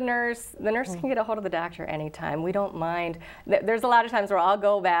 ask the nurse. The nurse can get a hold of the doctor anytime. We don't mind. There's a lot of times where I'll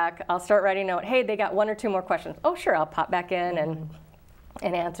go back, I'll start writing a note, hey, they got 1 or 2 more questions. Oh, sure, I'll pop back in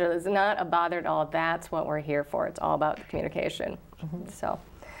and answer. It's not a bother at all. That's what we're here for. It's all about the communication. So,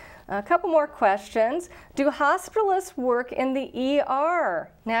 a couple more questions. Do hospitalists work in the ER?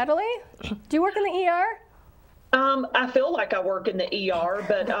 Natalie, do you work in the ER? I feel like I work in the ER,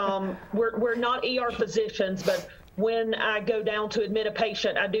 but we're not ER physicians, but when I go down to admit a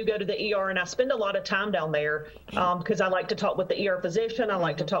patient, I do go to the ER, and I spend a lot of time down there because I like to talk with the ER physician. I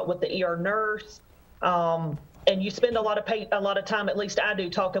like to talk with the ER nurse. And you spend a lot of time, at least I do,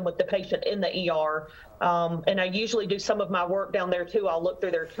 talking with the patient in the ER. And I usually do some of my work down there too. I'll look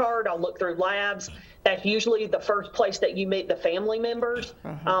through their chart, I'll look through labs. That's usually the first place that you meet the family members.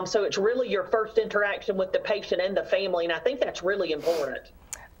 So it's really your first interaction with the patient and the family, and I think that's really important.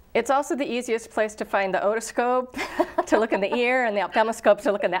 It's also the easiest place to find the otoscope to look in the ear and the ophthalmoscope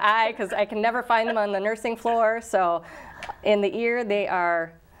to look in the eye, because I can never find them on the nursing floor. So in the ear, they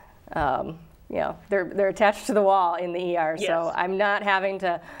are you know, they're attached to the wall in the ER, yes. So I'm not having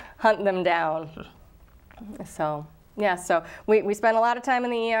to hunt them down. So, yeah, so we spend a lot of time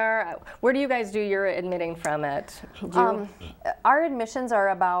in the ER. Where do you guys do your admitting from at? Our admissions are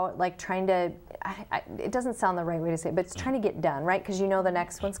about like trying to, it doesn't sound the right way to say it, but it's trying to get done, right? Because you know the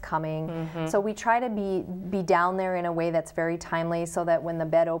next one's coming. So we try to be down there in a way that's very timely so that when the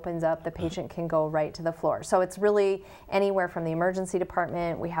bed opens up, the patient can go right to the floor. So it's really anywhere from the emergency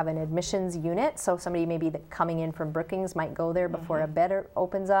department. We have an admissions unit, so somebody maybe coming in from Brookings might go there before a bed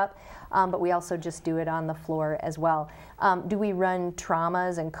opens up. But we also just do it on the floor as well. Do we run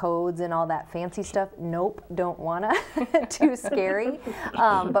traumas and codes and all that fancy stuff? Nope, don't wanna, too scary.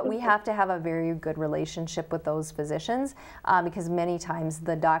 But we have to have a very good relationship with those physicians because many times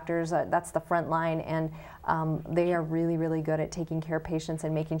the doctors, that's the front line, and they are really, really good at taking care of patients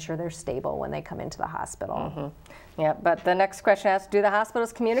and making sure they're stable when they come into the hospital. Yeah, but the next question asks, do the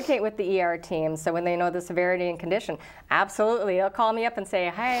hospitals communicate with the ER team so when they know the severity and condition? Absolutely, they'll call me up and say,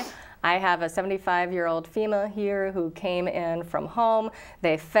 hi, I have a 75-year-old female here who came in from home.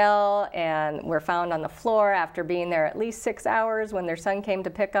 They fell and were found on the floor after being there at least 6 hours when their son came to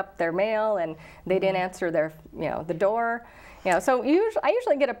pick up their mail, and they didn't answer their, the door. So I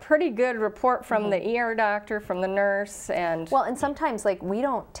usually get a pretty good report from the ER doctor, from the nurse, and well, and sometimes like we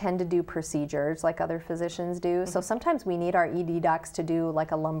don't tend to do procedures like other physicians do. So sometimes we need our ED docs to do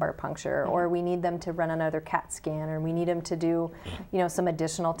like a lumbar puncture, or we need them to run another CAT scan, or we need them to do, some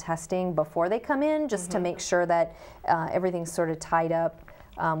additional testing before they come in, just to make sure that everything's sort of tied up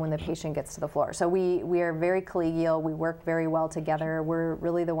when the patient gets to the floor. So we are very collegial. We work very well together. We're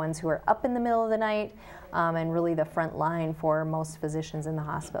really the ones who are up in the middle of the night and really the front line for most physicians in the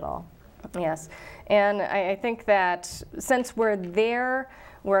hospital. Yes, and I think that since we're there,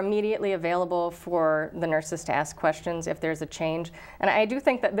 we're immediately available for the nurses to ask questions if there's a change. And I do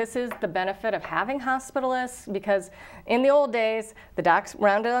think that this is the benefit of having hospitalists, because in the old days, the docs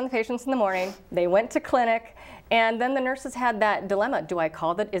rounded on the patients in the morning, they went to clinic, and then the nurses had that dilemma. Do I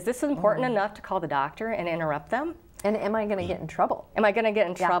call is this important enough to call the doctor and interrupt them? And am I going to get in trouble? Am I going to get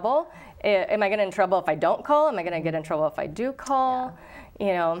in trouble? Am I going to get in trouble if I don't call? Am I going to get in trouble if I do call?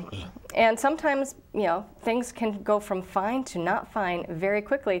 And sometimes, things can go from fine to not fine very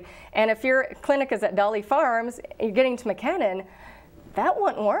quickly. And if your clinic is at Dolly Farms, you're getting to McKinnon, that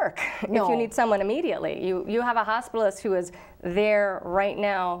wouldn't work if you need someone immediately. You have a hospitalist who is there right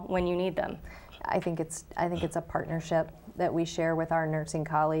now when you need them. I think it's a partnership that we share with our nursing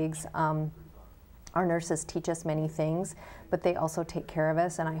colleagues. Our nurses teach us many things, but they also take care of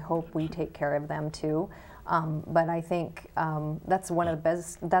us, and I hope we take care of them too. But I think that's one of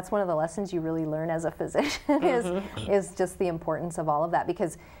the lessons you really learn as a physician is just the importance of all of that,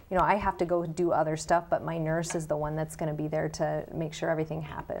 because I have to go do other stuff, but my nurse is the one that's going to be there to make sure everything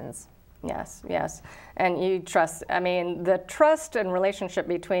happens. Yes, yes. And you trust, I mean, the trust and relationship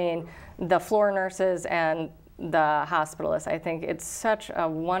between the floor nurses and the hospitalists, I think it's such a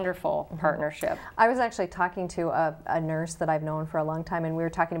wonderful partnership. I was actually talking to a nurse that I've known for a long time, and we were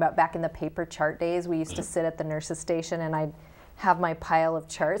talking about back in the paper chart days, we used to sit at the nurse's station and I'd have my pile of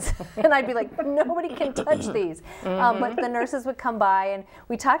charts and I'd be like, nobody can touch these. But the nurses would come by, and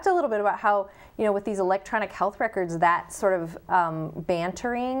we talked a little bit about how, you know, with these electronic health records, that sort of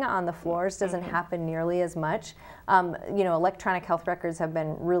bantering on the floors doesn't happen nearly as much. You know, electronic health records have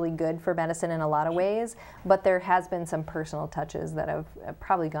been really good for medicine in a lot of ways, but there has been some personal touches that have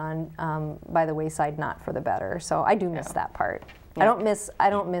probably gone by the wayside, not for the better. So I do miss that part. Yeah. I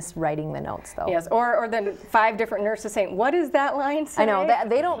don't miss writing the notes, though. Yes, or the 5 different nurses saying, "What does that line say?" I know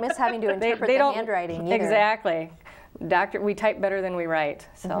they don't miss having to interpret the handwriting either. Exactly, doctor. We type better than we write.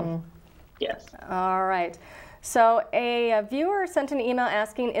 So, yes. All right. So a viewer sent an email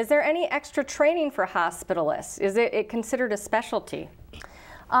asking, "Is there any extra training for hospitalists? Is it considered a specialty?"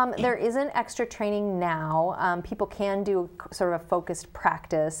 There isn't extra training now. People can do sort of a focused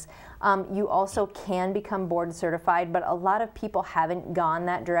practice. You also can become board certified, but a lot of people haven't gone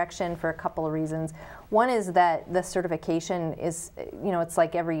that direction for a couple of reasons. One is that the certification is, you know, it's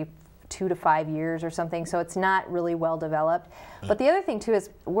like every 2 to 5 years or something, so it's not really well developed. But the other thing too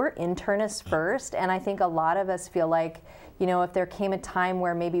is we're internists first, and I think a lot of us feel like, you know, if there came a time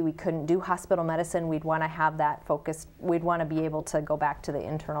where maybe we couldn't do hospital medicine, we'd want to have that focus. We'd want to be able to go back to the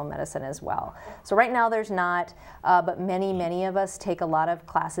internal medicine as well. So right now there's not, but many of us take a lot of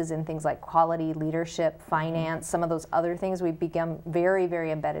classes in things like quality, leadership, finance, some of those other things. We've become very,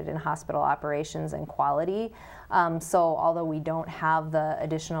 very embedded in hospital operations and quality. So although we don't have the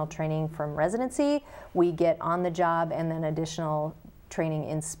additional training from residency, we get on the job and then additional training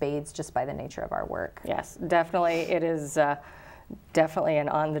in spades just by the nature of our work. Yes, definitely. It is definitely an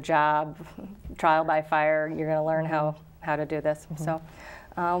on-the-job, trial by fire. You're going to learn how to do this. So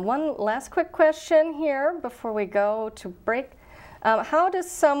one last quick question here before we go to break. How does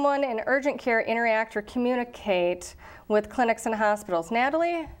someone in urgent care interact or communicate with clinics and hospitals?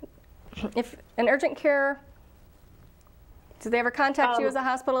 Natalie, if in urgent care, do they ever contact you as a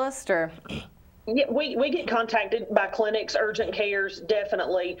hospitalist, or? Yeah, we get contacted by clinics, urgent cares,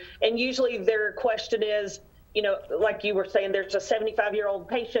 definitely. And usually their question is, you know, like you were saying, there's a 75-year-old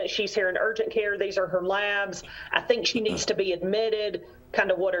patient. She's here in urgent care. These are her labs. I think she needs to be admitted. Kind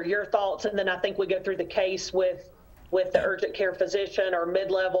of what are your thoughts? And then I think we go through the case with the urgent care physician or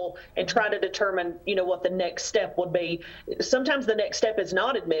mid-level and try to determine, you know, what the next step would be. Sometimes the next step is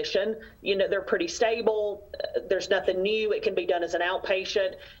not admission. You know, they're pretty stable. There's nothing new. It can be done as an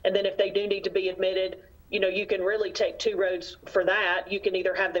outpatient. And then if they do need to be admitted, you know, you can really take 2 roads for that. You can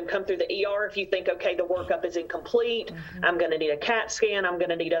either have them come through the ER if you think, okay, the workup is incomplete. I'm going to need a CAT scan. I'm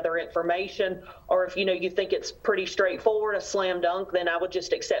going to need other information. Or if, you know, you think it's pretty straightforward, a slam dunk, then I would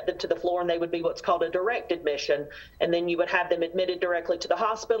just accept them to the floor and they would be what's called a direct admission. And then you would have them admitted directly to the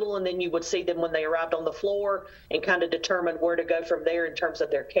hospital, and then you would see them when they arrived on the floor and kind of determine where to go from there in terms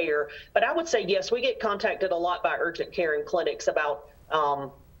of their care. But I would say, yes, we get contacted a lot by urgent care and clinics about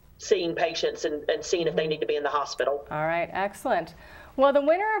seeing patients and seeing if they need to be in the hospital. All right, excellent. Well, the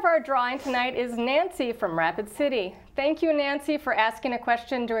winner of our drawing tonight is Nancy from Rapid City. Thank you, Nancy, for asking a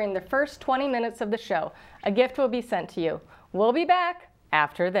question during the first 20 minutes of the show. A gift will be sent to you. We'll be back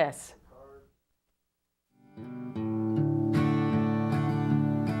after this.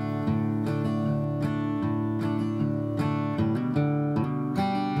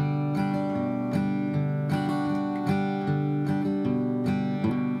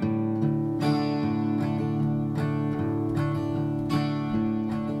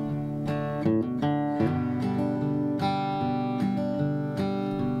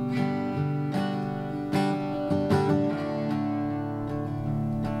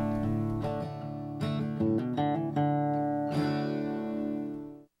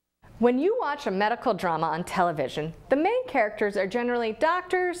 When you watch a medical drama on television, the main characters are generally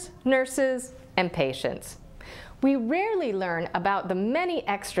doctors, nurses, and patients. We rarely learn about the many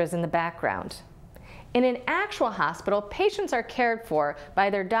extras in the background. In an actual hospital, patients are cared for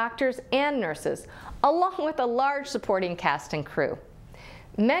by their doctors and nurses, along with a large supporting cast and crew.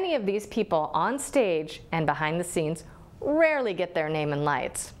 Many of these people on stage and behind the scenes rarely get their name in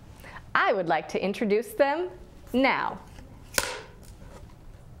lights. I would like to introduce them now.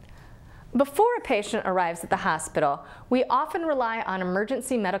 Before a patient arrives at the hospital, we often rely on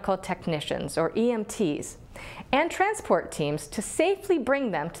emergency medical technicians, or EMTs, and transport teams to safely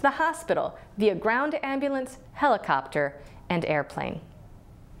bring them to the hospital via ground ambulance, helicopter, and airplane.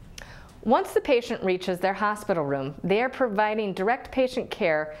 Once the patient reaches their hospital room, they are providing direct patient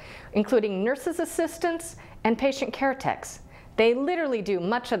care, including nurses' assistants and patient care techs. They literally do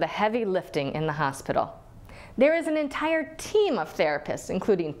much of the heavy lifting in the hospital. There is an entire team of therapists,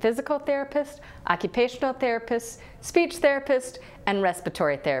 including physical therapists, occupational therapists, speech therapists, and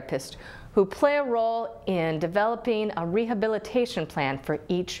respiratory therapists, who play a role in developing a rehabilitation plan for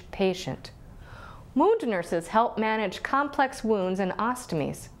each patient. Wound nurses help manage complex wounds and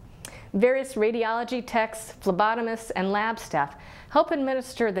ostomies. Various radiology techs, phlebotomists, and lab staff help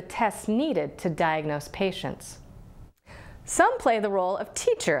administer the tests needed to diagnose patients. Some play the role of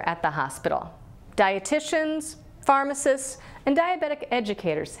teacher at the hospital. Dietitians, pharmacists, and diabetic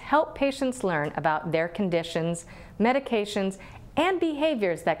educators help patients learn about their conditions, medications, and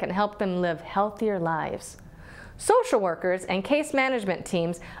behaviors that can help them live healthier lives. Social workers and case management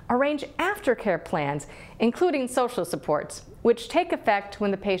teams arrange aftercare plans, including social supports, which take effect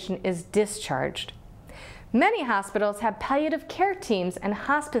when the patient is discharged. Many hospitals have palliative care teams and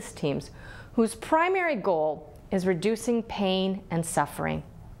hospice teams whose primary goal is reducing pain and suffering.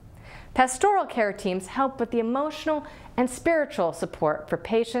 Pastoral care teams help with the emotional and spiritual support for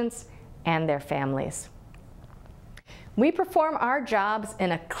patients and their families. We perform our jobs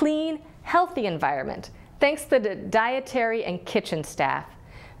in a clean, healthy environment, thanks to the dietary and kitchen staff,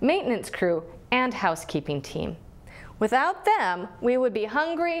 maintenance crew, and housekeeping team. Without them, we would be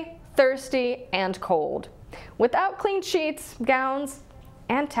hungry, thirsty, and cold, without clean sheets, gowns,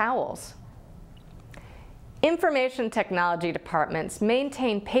 and towels. Information technology departments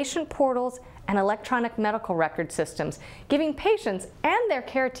maintain patient portals and electronic medical record systems, giving patients and their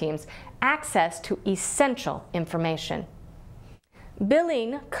care teams access to essential information.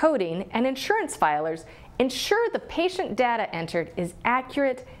 Billing, coding, and insurance filers ensure the patient data entered is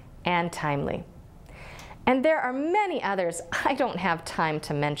accurate and timely. And there are many others I don't have time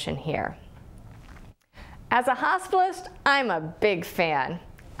to mention here. As a hospitalist, I'm a big fan.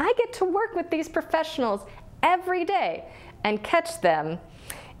 I get to work with these professionals every day and catch them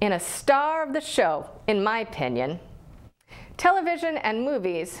in a star of the show, in my opinion. Television and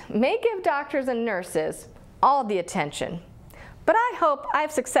movies may give doctors and nurses all the attention, but I hope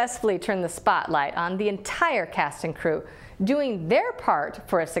I've successfully turned the spotlight on the entire cast and crew doing their part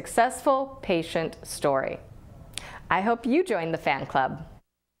for a successful patient story. I hope you join the fan club.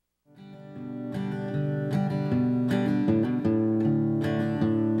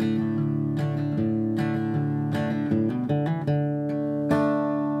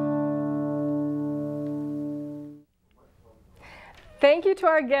 Thank you to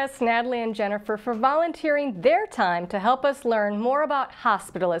our guests, Natalie and Jennifer, for volunteering their time to help us learn more about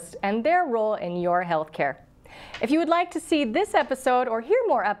hospitalists and their role in your healthcare. If you would like to see this episode or hear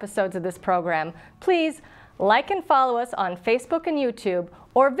more episodes of this program, please like and follow us on Facebook and YouTube,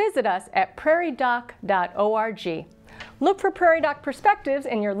 or visit us at prairiedoc.org. Look for Prairie Doc Perspectives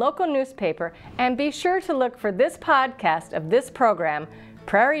in your local newspaper, and be sure to look for this podcast of this program,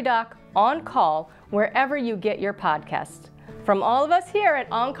 Prairie Doc On Call, wherever you get your podcasts. From all of us here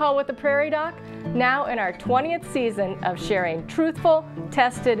at On Call with the Prairie Doc, now in our 20th season of sharing truthful,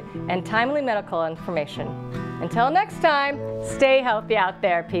 tested, and timely medical information. Until next time, stay healthy out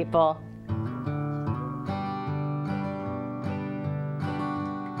there, people.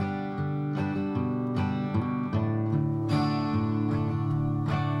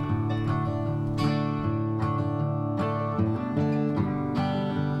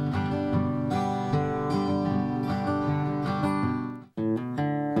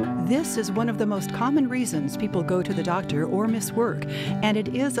 This is one of the most common reasons people go to the doctor or miss work, and it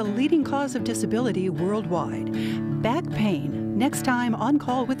is a leading cause of disability worldwide. Back pain, next time On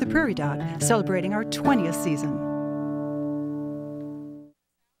Call with the Prairie Doc, celebrating our 20th season.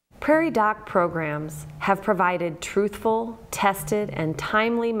 Prairie Doc programs have provided truthful, tested, and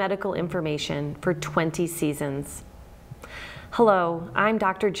timely medical information for 20 seasons. Hello, I'm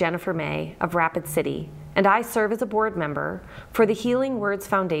Dr. Jennifer McKay of Rapid City, and I serve as a board member for the Healing Words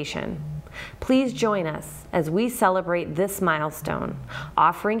Foundation. Please join us as we celebrate this milestone,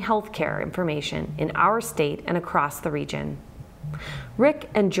 offering healthcare information in our state and across the region. Rick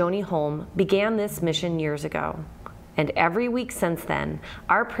and Joni Holm began this mission years ago, and every week since then,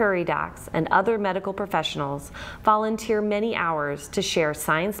 our Prairie Docs and other medical professionals volunteer many hours to share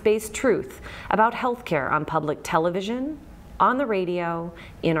science-based truth about healthcare on public television, on the radio,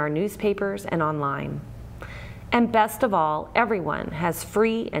 in our newspapers, and online. And best of all, everyone has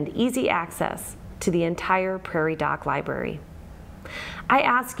free and easy access to the entire Prairie Doc library. I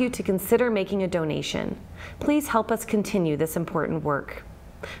ask you to consider making a donation. Please help us continue this important work.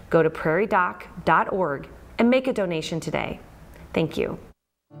 Go to prairiedoc.org and make a donation today. Thank you.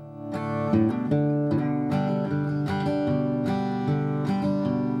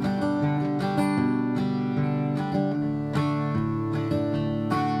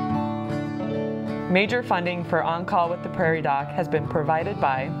 Major funding for On Call with the Prairie Doc has been provided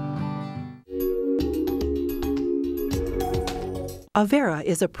by Avera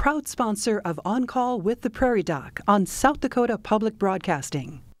is a proud sponsor of On Call with the Prairie Doc on South Dakota Public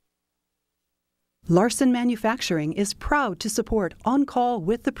Broadcasting. Larson Manufacturing is proud to support On Call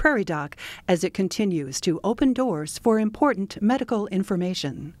with the Prairie Doc as it continues to open doors for important medical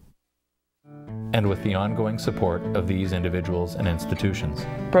information. And with the ongoing support of these individuals and institutions.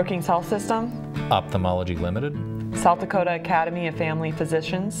 Brookings Health System, Ophthalmology Limited, South Dakota Academy of Family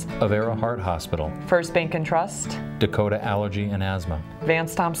Physicians, Avera Heart Hospital, First Bank and Trust, Dakota Allergy and Asthma,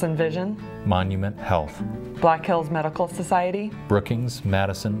 Vance Thompson Vision, Monument Health, Black Hills Medical Society, Brookings,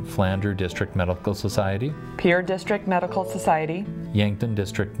 Madison, Flander District Medical Society, Pierre District Medical Society, Yankton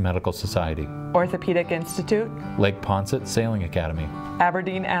District Medical Society, Orthopedic Institute, Lake Poncet Sailing Academy,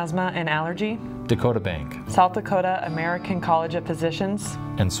 Aberdeen Asthma and Allergy, Dakota Bank, South Dakota American College of Physicians,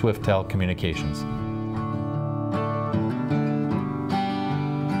 and Swiftel Communications.